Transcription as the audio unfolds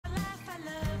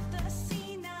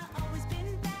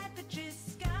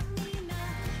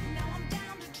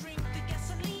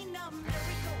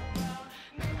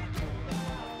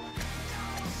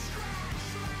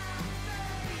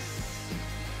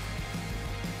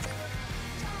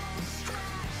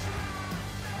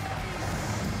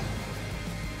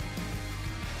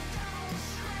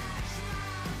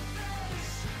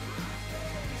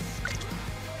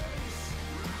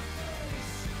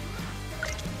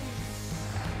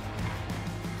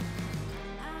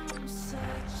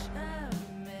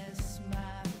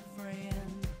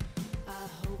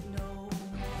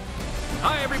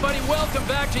Hi, everybody. Welcome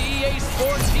back to EA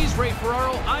Sports. He's Ray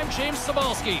Ferraro. I'm James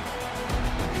Cebulski.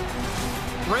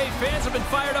 Ray, fans have been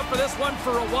fired up for this one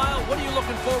for a while. What are you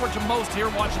looking forward to most here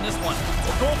watching this one?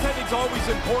 Well, goaltending's always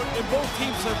important, and both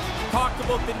teams have talked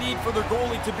about the need for their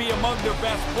goalie to be among their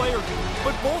best players.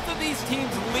 But both of these teams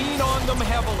lean on them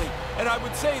heavily. And I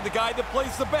would say the guy that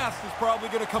plays the best is probably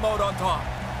going to come out on top.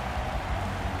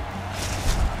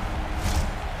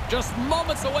 Just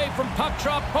moments away from puck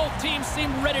drop, both teams seem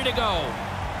ready to go.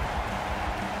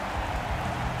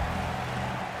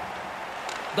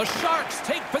 The Sharks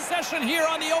take possession here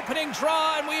on the opening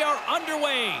draw, and we are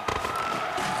underway.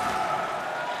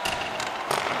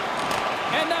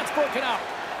 And that's broken up.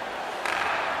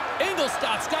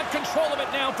 Ingolstadt's got control of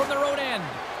it now from their own end.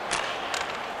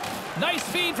 Nice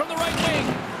feed from the right wing.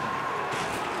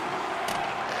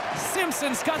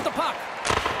 Simpson's got the puck.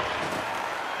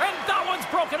 And that one's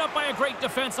broken up by a great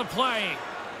defensive play.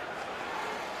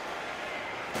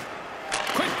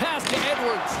 Quick pass to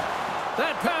Edwards.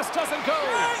 That pass doesn't go.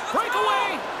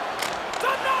 Breakaway.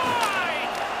 Denied!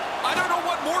 I don't know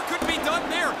what more could be done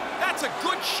there. That's a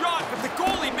good shot, but the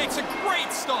goalie makes a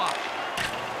great stop.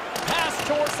 Pass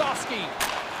to Orsovsky.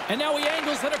 And now he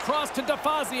angles it across to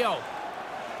DeFazio.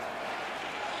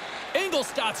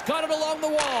 Ingolstadt's got it along the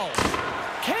wall.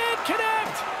 Can't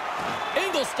connect!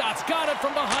 Ingolstadt's got it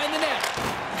from behind the net.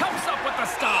 Comes up with the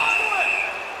stop.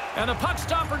 And the puck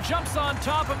stopper jumps on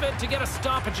top of it to get a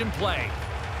stoppage in play.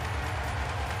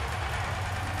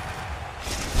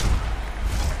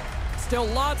 Still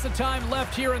lots of time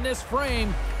left here in this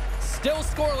frame. Still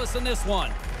scoreless in this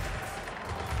one.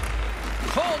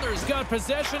 Kölner's got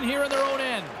possession here in their own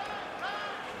end.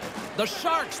 The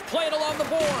Sharks play it along the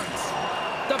boards.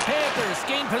 The Panthers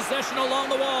gain possession along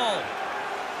the wall.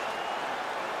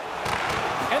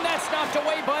 And that's knocked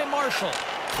away by Marshall.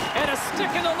 And a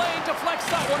stick in the lane deflects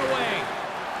that one away.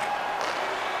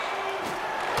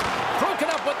 Broken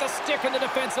up with the stick in the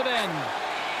defensive end.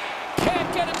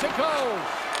 Can't get it to go.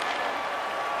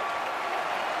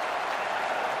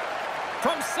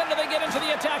 From center, they get into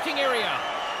the attacking area.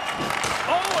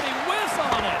 Oh, and he whiffs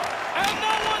on it. And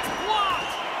that one's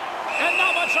blocked. And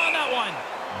not much on that one.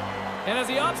 And as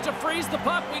he opts to freeze the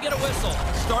puck, we get a whistle.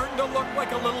 Starting to look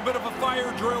like a little bit of a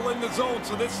fire drill in the zone,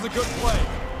 so this is a good play.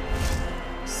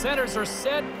 Centers are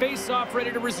set, face-off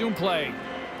ready to resume play.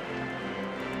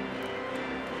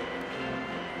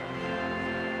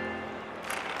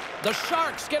 The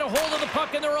Sharks get a hold of the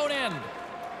puck in their own end.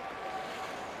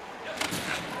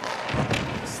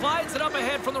 Slides it up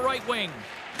ahead from the right wing.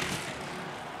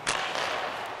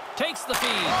 Takes the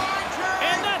feed.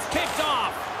 And that's kicked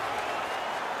off.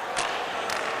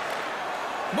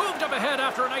 Moved up ahead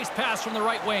after a nice pass from the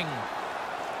right wing.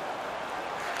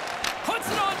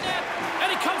 Puts it on net, and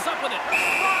he comes up with it.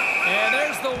 And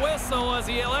there's the whistle as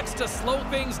he elects to slow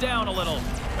things down a little.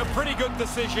 A pretty good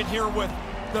decision here with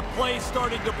the play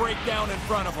starting to break down in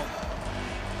front of him.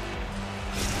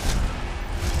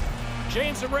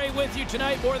 James and Ray with you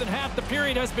tonight. More than half the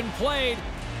period has been played.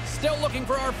 Still looking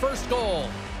for our first goal.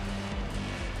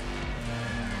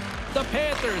 The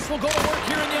Panthers will go to work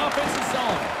here in the offensive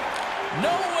zone.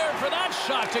 Nowhere for that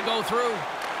shot to go through.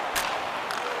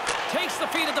 Takes the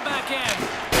feed at the back end.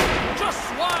 Just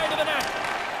wide of the net.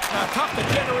 Now, tough to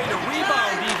generate a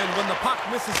rebound even when the puck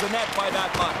misses the net by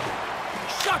that much.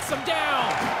 Shuts him down.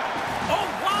 Oh,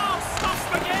 wow. Stops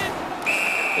him again.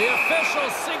 The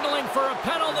official signaling for a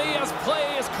penalty as play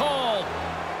is called.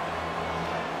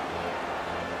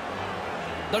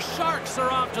 The Sharks are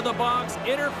off to the box.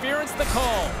 Interference the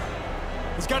call.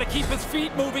 He's got to keep his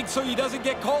feet moving so he doesn't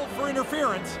get called for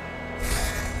interference.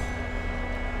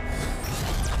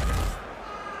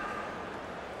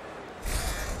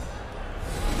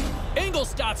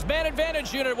 Ingolstadt's man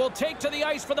advantage unit will take to the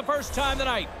ice for the first time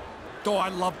tonight. Oh, I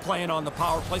love playing on the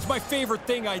power play. It's my favorite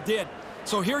thing I did.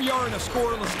 So here you are in a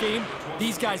scoreless game.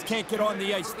 These guys can't get on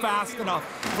the ice fast enough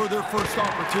for their first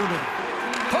opportunity.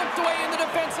 Poked away in the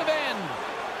defensive end.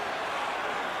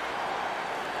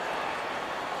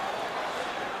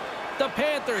 The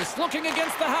Panthers looking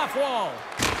against the half wall.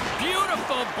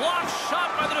 Beautiful block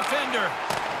shot by the defender.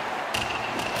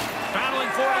 Battling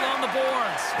for it along the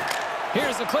boards.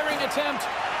 Here's a clearing attempt,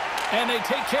 and they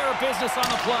take care of business on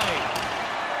the play.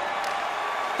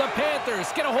 The Panthers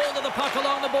get a hold of the puck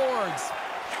along the boards.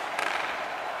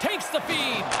 Takes the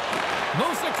feed.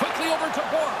 Moves it quickly over to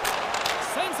Bork.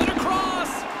 Sends it across.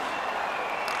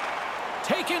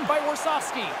 Taken by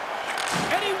Orsovsky.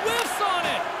 And he whiffs on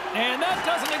it. And that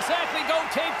doesn't exactly go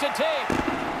tape to tape.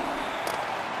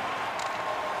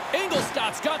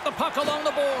 Ingolstadt's got the puck along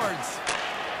the boards.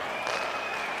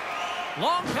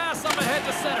 Long pass up ahead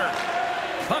to center.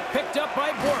 Puck picked up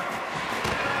by Bork.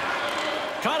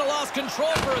 Kind of lost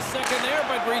control for a second there,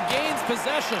 but regains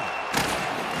possession.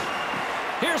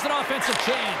 Here's an offensive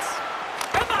chance.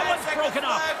 And that one's broken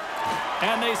up.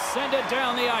 And they send it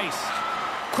down the ice.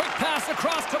 Quick pass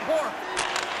across to Bork.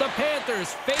 The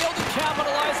Panthers fail to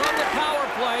capitalize on the power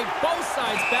play. Both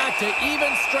sides back to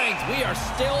even strength. We are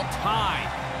still tied.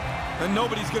 And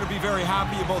nobody's going to be very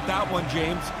happy about that one,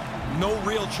 James. No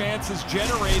real chances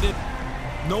generated.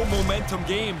 No momentum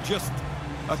game. Just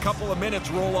a couple of minutes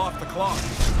roll off the clock.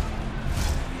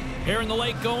 Here in the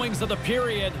late goings of the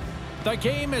period, the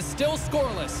game is still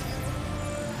scoreless.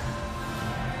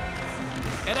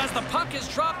 And as the puck is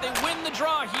dropped, they win the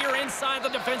draw here inside the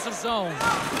defensive zone.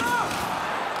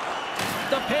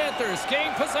 The Panthers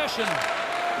gain possession.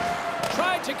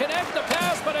 Tried to connect the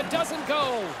pass, but it doesn't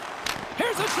go.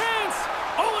 Here's a chance.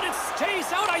 Oh, and it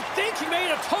stays out. I think he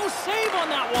made a toe save on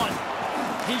that one.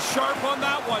 He's sharp on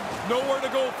that one. Nowhere to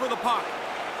go for the puck.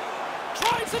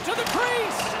 Drives it to the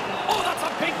crease. Oh, that's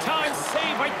a big-time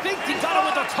save. I think he got it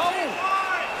with a toe.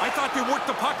 I thought they worked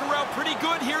the puck around pretty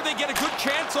good here. They get a good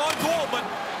chance on goal, but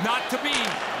not to be.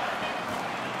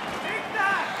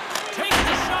 Takes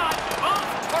the shot off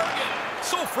target.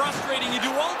 So frustrating. You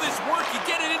do all this work, you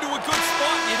get it into a good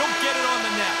spot, and you don't get it on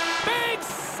the net. Big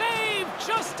save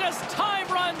just as time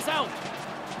runs out.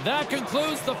 That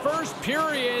concludes the first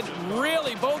period.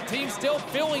 Really, both teams still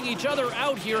filling each other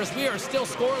out here as we are still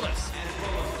scoreless.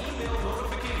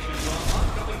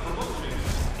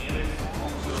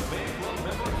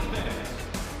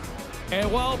 And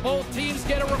while both teams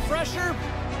get a refresher,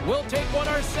 we'll take one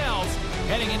ourselves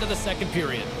heading into the second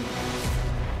period.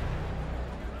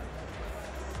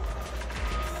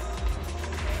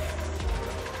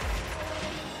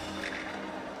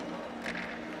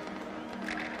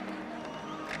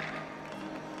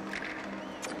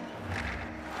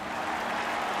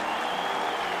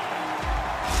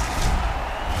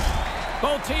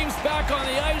 Both teams back on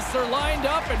the ice are lined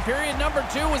up, and period number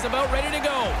 2 is about ready to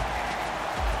go.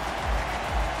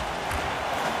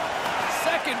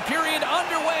 Second period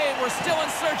underway. We're still in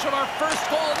search of our first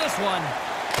goal of this one.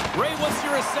 Ray, what's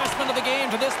your assessment of the game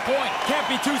to this point? Can't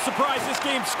be too surprised this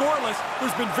game's scoreless.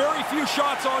 There's been very few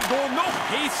shots on goal, no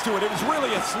pace to it. It was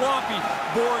really a sloppy,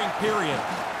 boring period.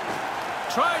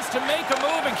 Tries to make a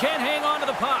move and can't hang on to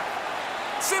the puck.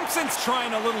 Simpson's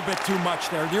trying a little bit too much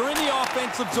there. You're in the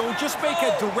offensive zone. Just make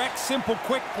a direct, simple,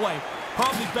 quick play.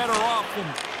 Probably better off than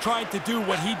trying to do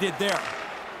what he did there.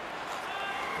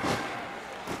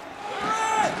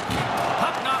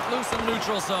 Puck knocked loose in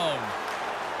neutral zone.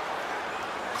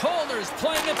 Calder's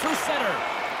playing it through center.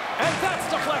 And that's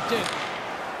deflected.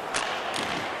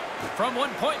 From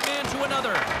one point man to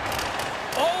another.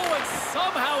 Oh, and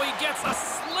somehow he gets a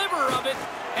sliver of it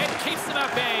and keeps him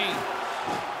at bay.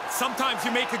 Sometimes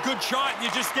you make a good shot and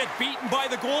you just get beaten by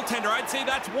the goaltender. I'd say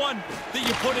that's one that you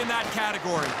put in that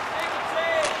category.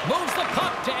 Moves the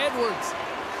puck to Edwards.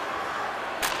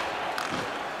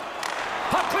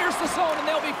 Puck clears the zone and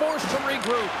they'll be forced to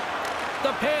regroup.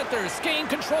 The Panthers gain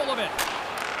control of it.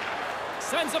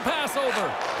 Sends a pass over.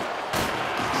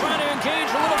 Trying to engage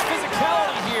a little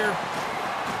physicality here.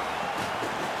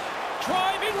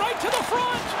 Driving right to the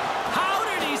front. How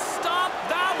did he stop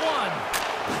that one?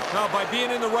 Now, by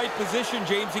being in the right position,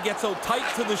 James, he gets so tight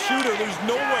to the shooter, there's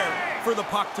nowhere for the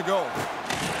puck to go.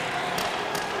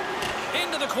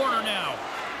 Into the corner now.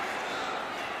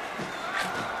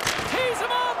 Tees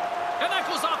him up! And that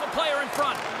goes off a player in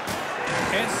front.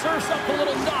 And serves up a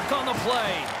little knock on the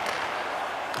play.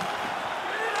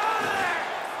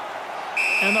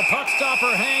 And the puck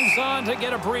stopper hangs on to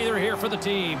get a breather here for the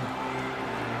team.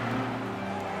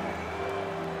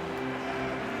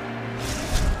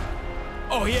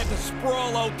 Oh, he had to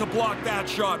sprawl out to block that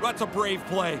shot. That's a brave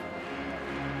play.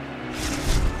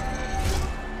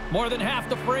 More than half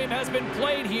the frame has been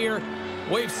played here.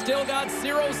 We've still got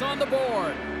zeros on the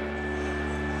board.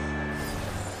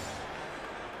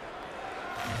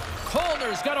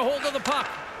 Calder's got a hold of the puck.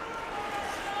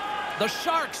 The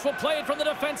Sharks will play it from the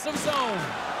defensive zone.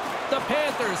 The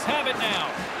Panthers have it now.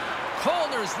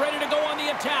 Calder's ready to go on the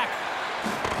attack.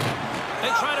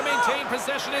 They try to maintain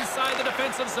possession inside the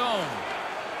defensive zone.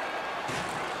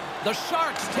 The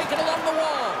Sharks take it along the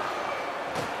wall.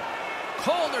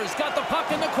 Calder's got the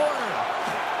puck in the corner.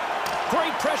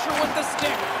 Great pressure with the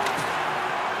stick.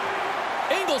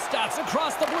 Ingolstadt's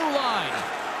across the blue line.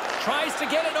 Tries to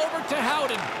get it over to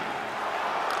Howden.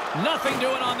 Nothing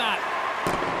doing on that.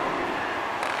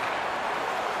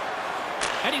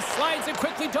 And he slides it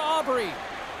quickly to Aubrey.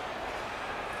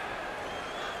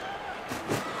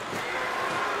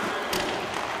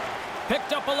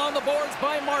 Picked up along the boards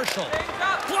by Marshall.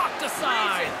 Blocked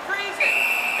aside.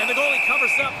 And the goalie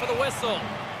covers up for the whistle.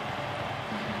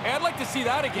 I'd like to see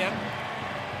that again.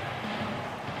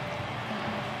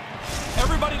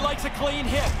 Everybody likes a clean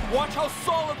hit. Watch how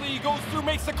solidly he goes through,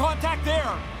 makes the contact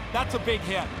there. That's a big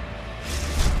hit.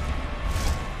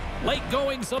 Late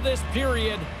goings of this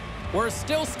period. We're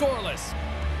still scoreless.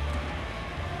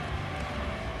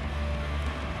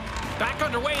 Back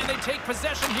underway, and they take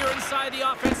possession here inside the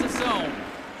offensive zone.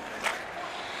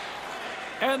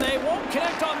 And they won't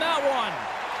connect on that one.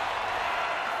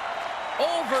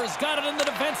 Olver's got it in the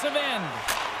defensive end.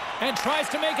 And tries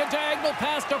to make a diagonal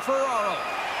pass to Ferraro.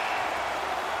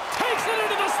 Takes it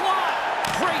into the slot.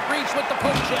 Great reach with the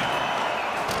poke check.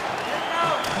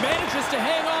 Manages to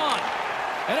hang on.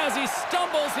 And as he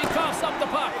stumbles, he coughs up the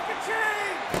puck.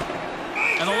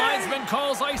 And the linesman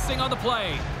calls icing on the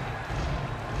play.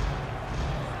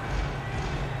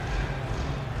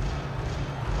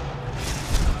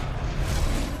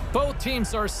 Both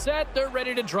teams are set. They're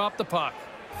ready to drop the puck.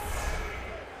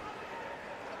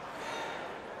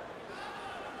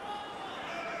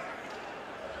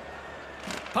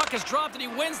 Puck is dropped, and he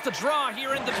wins the draw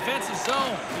here in the defensive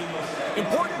zone.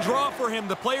 Important draw for him.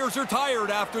 The players are tired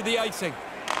after the icing.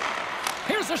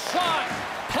 Here's a shot.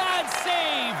 Pad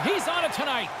save. He's on it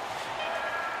tonight.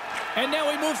 And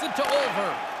now he moves it to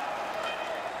Olver.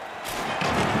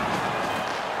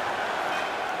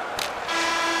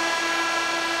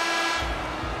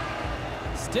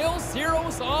 Still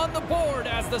zeros on the board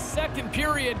as the second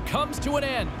period comes to an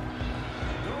end.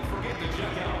 Don't forget to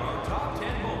check out our top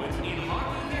 10 moments in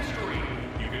hockey history.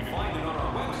 You can find it on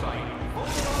our website,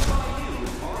 voted on by you,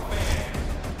 our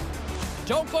fans.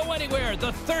 Don't go anywhere.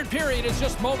 The third period is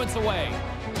just moments away.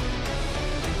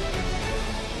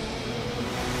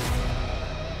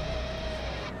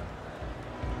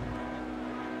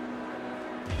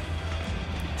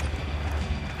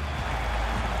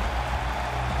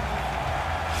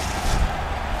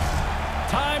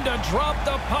 Time to drop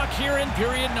the puck here in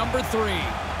period number 3.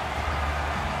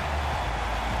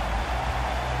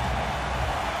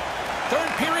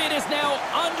 Third period is now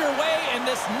underway, and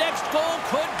this next goal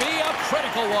could be a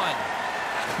critical one.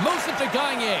 Moves it to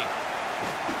Gagne.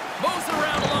 Moves it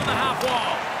around along the half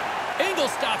wall.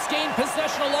 Ingolstadt's gained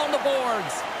possession along the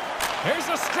boards. Here's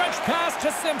a stretch pass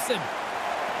to Simpson.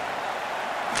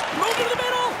 Move to the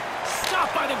middle.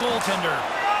 Stopped by the goaltender.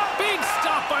 Big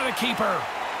stop by the keeper.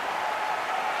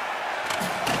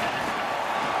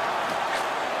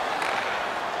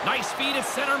 Nice feed at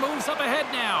center, moves up ahead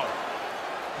now.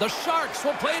 The Sharks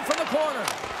will play it from the corner.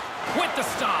 With the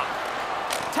stop.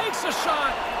 Takes a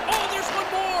shot. Oh, there's one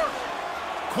more.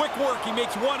 Quick work. He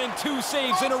makes 1 and 2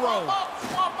 saves in a row.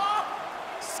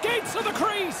 Skates to the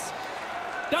crease.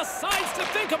 Decides to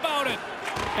think about it.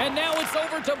 And now it's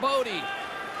over to Bodie.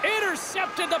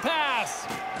 Intercepted the pass.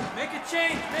 Make a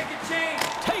change. Make a change.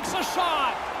 Takes a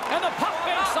shot. And the puck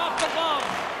banks off the glove.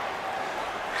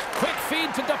 Quick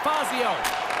feed to DeFazio.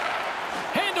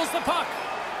 Handles the puck.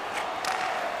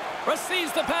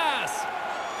 Receives the pass.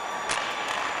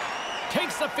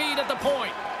 Takes the feed at the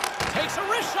point. Takes a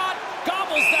wrist shot.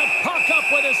 Gobbles that puck up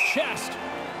with his chest.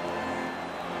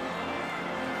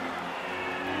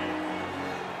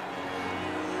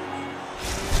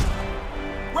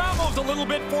 Ramo's a little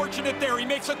bit fortunate there. He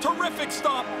makes a terrific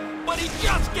stop, but he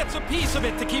just gets a piece of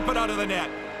it to keep it out of the net.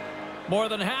 More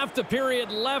than half the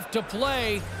period left to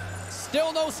play.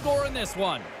 Still no score in this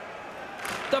one.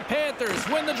 The Panthers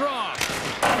win the draw.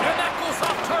 And that goes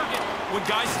off target. When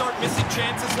guys start missing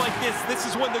chances like this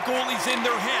is when the goalie's in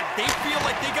their head. They feel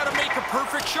like they got to make a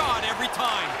perfect shot every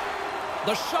time.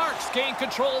 The Sharks gain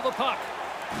control of the puck.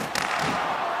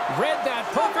 Read that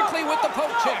perfectly with the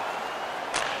poke check.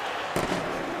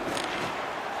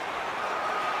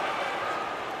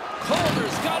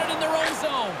 Calder's got it in their own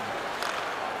zone.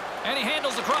 And he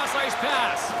handles the cross-ice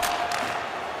pass.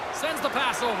 Sends the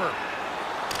pass over.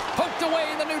 Poked away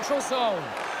in the neutral zone.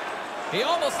 He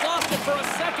almost lost it for a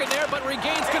second there, but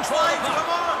regains control of the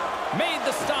puck. Made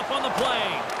the stop on the play.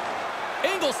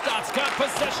 Ingolstadt's got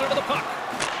possession of the puck.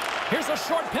 Here's a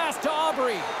short pass to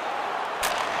Aubrey.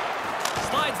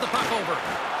 Slides the puck over.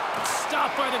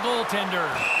 Stopped by the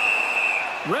goaltender.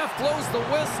 Ref blows the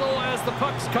whistle as the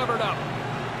puck's covered up.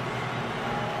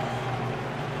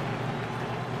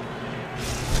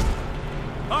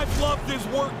 I've loved his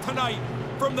work tonight.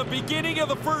 From the beginning of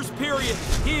the first period,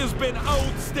 he has been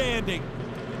outstanding.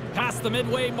 Past the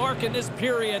midway mark in this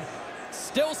period.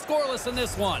 Still scoreless in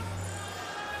this one.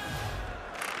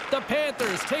 The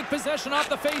Panthers take possession off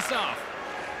the faceoff.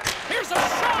 Here's a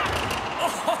shot!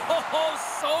 Oh,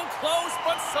 so close,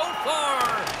 but so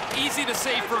far. Easy to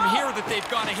say from here that they've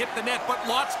got to hit the net, but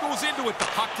lots goes into it. The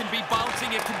puck can be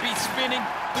bouncing, it can be spinning.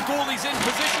 The goalie's in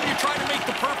position, you try to make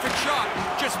the perfect shot,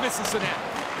 just misses the net.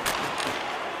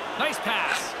 Nice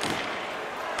pass.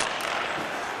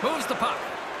 Moves the puck.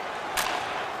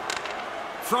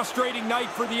 Frustrating night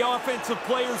for the offensive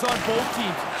players on both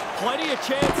teams. Plenty of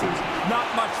chances, not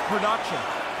much production.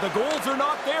 The goals are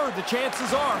not there, the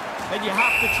chances are, and you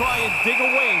have to try and dig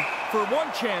away for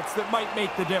one chance that might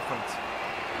make the difference.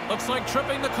 Looks like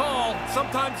tripping the call.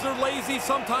 Sometimes they're lazy,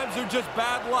 sometimes they're just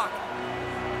bad luck.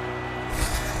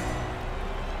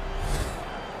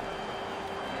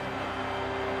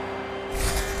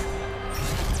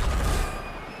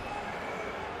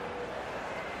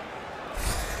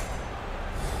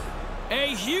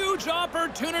 A huge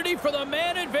opportunity for the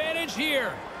man advantage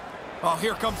here. Oh,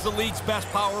 here comes the league's best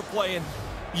power play, and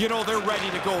you know they're ready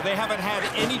to go. They haven't had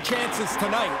any chances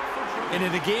tonight, and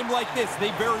in a game like this, they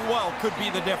very well could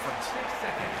be the difference.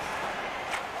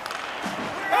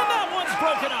 And that one's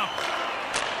broken up.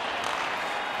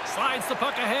 Slides the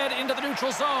puck ahead into the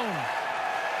neutral zone.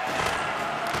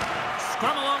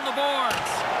 Scrum along the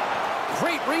boards.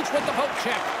 Great reach with the poke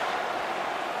check.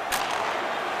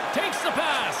 Takes the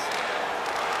pass.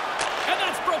 And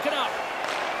that's broken up.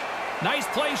 Nice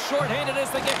play shorthanded as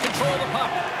they get control of the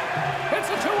puck. It's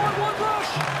a 2-on-1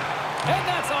 rush. And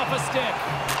that's off a stick.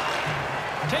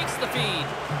 Takes the feed.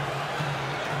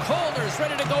 Kölner's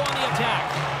ready to go on the attack.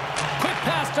 Quick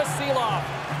pass to Seeloff.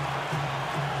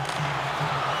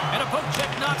 And a poke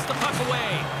check knocks the puck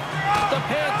away. The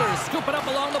Panthers scoop it up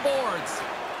along the boards.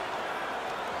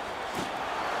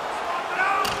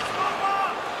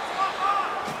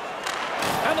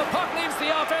 And the puck leaves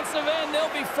the offensive end.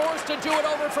 They'll be forced to do it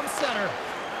over from center.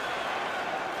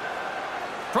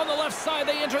 From the left side,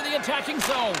 they enter the attacking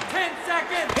zone. 10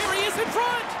 seconds. Here he is in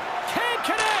front. Can't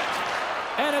connect.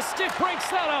 And a stick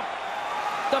breaks that up.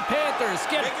 The Panthers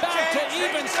get back to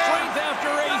even strength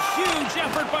after a huge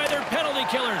effort by their penalty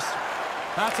killers.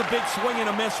 That's a big swing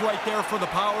and a miss right there for the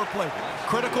power play.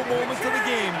 Critical moment of the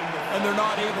game, and they're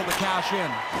not able to cash in.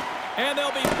 And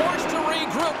they'll be forced to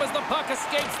regroup as the puck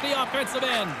escapes the offensive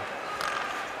end.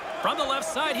 From the left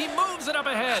side, he moves it up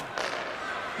ahead.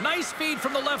 Nice feed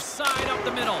from the left side up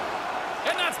the middle.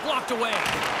 And that's blocked away.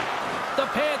 The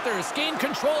Panthers gain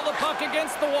control of the puck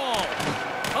against the wall.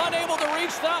 Unable to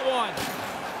reach that one.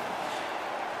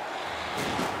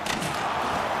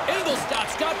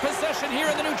 Ingolstadt's got possession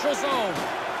here in the neutral zone.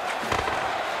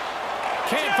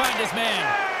 Can't find his man.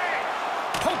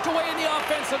 Poked away in the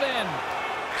offensive end.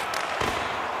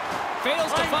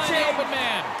 Fails to find the open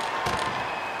man.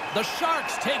 The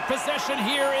Sharks take possession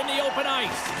here in the open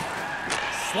ice.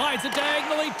 Slides it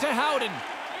diagonally to Howden.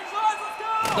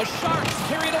 The Sharks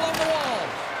carry it along the wall.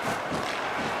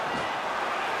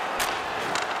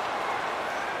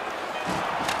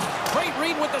 Great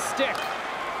read with the stick.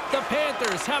 The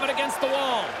Panthers have it against the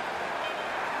wall.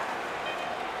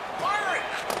 Fire it!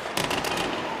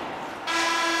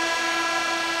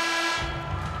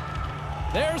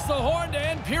 There's the horn to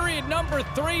end period number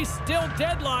 3. Still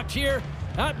deadlocked here.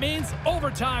 That means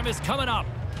overtime is coming up.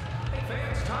 Hey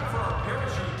fans, time for our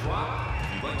parachute drop.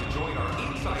 If you'd like to join our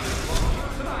Insiders Club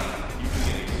here tonight, you can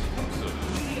get exclusive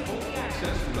media-only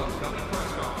access to the upcoming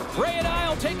press conference. Ray and I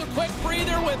will take a quick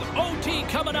breather with OT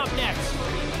coming up next.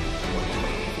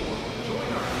 Join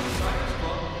our Insiders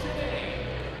Club today.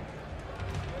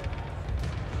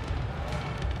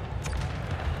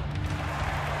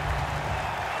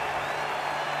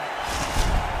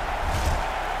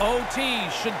 OT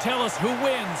should tell us who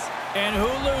wins and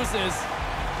who loses,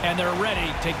 and they're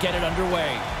ready to get it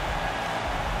underway.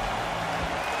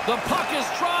 The puck is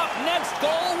dropped. Next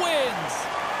goal wins.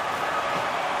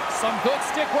 Some good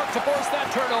stick work to force that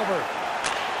turnover.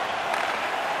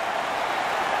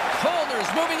 Kölner's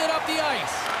moving it up the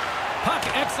ice. Puck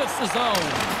exits the zone.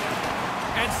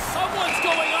 And someone's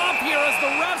going off here as the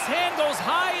ref's hand goes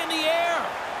high in the air.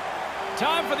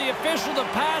 Time for the official to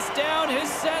pass down his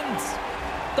sentence.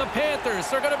 The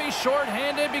Panthers are going to be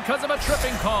shorthanded because of a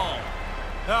tripping call.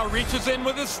 Now reaches in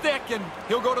with his stick, and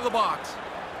he'll go to the box.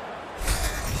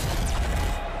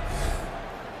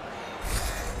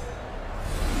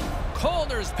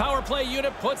 Kölner's power play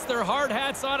unit puts their hard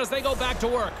hats on as they go back to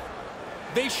work.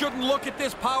 They shouldn't look at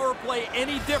this power play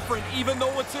any different, even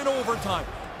though it's in overtime.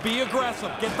 Be aggressive.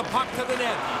 Get the puck to the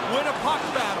net. Win a puck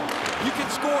battle. You can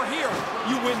score here.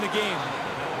 You win the game.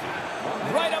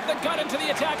 Right up the gut into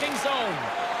the attacking zone.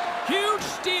 Huge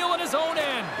steal at his own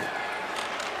end.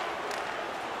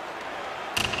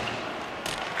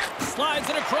 Slides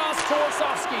it across to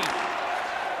Olszewski.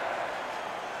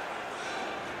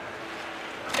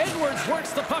 Edwards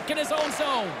works the puck in his own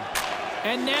zone.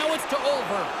 And now it's to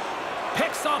Over.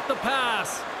 Picks off the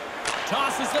pass.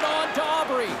 Tosses it on to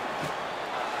Aubrey.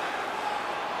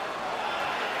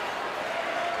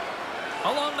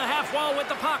 Along the half wall with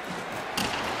the puck.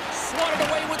 Swatted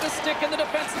away with the stick in the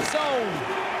defensive zone.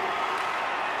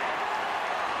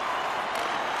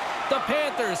 The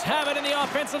Panthers have it in the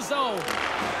offensive zone.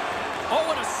 Oh,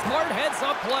 and a smart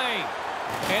heads-up play.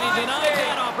 And he denied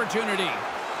that opportunity.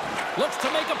 Looks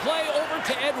to make a play over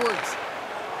to Edwards.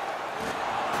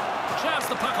 Jabs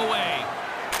the puck away.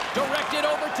 Directed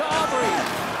over to Aubrey.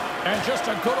 And just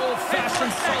a good old-fashioned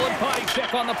solid body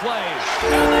check on the play.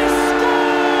 And they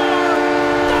score!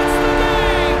 That's the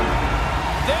game!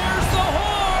 There's the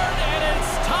horn, and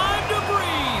it's time to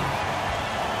breathe.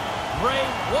 Ray,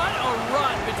 what a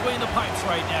run between the pipes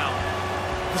right now.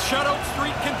 The shutout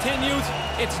streak continues.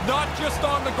 It's not just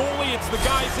on the goalie, it's the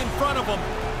guys in front of him.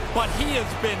 But he has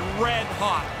been red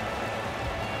hot.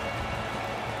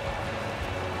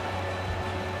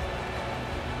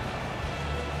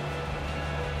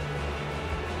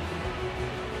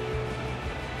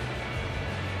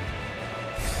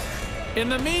 In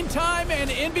the meantime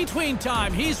and in between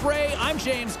time, he's Ray, I'm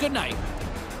James. Good night.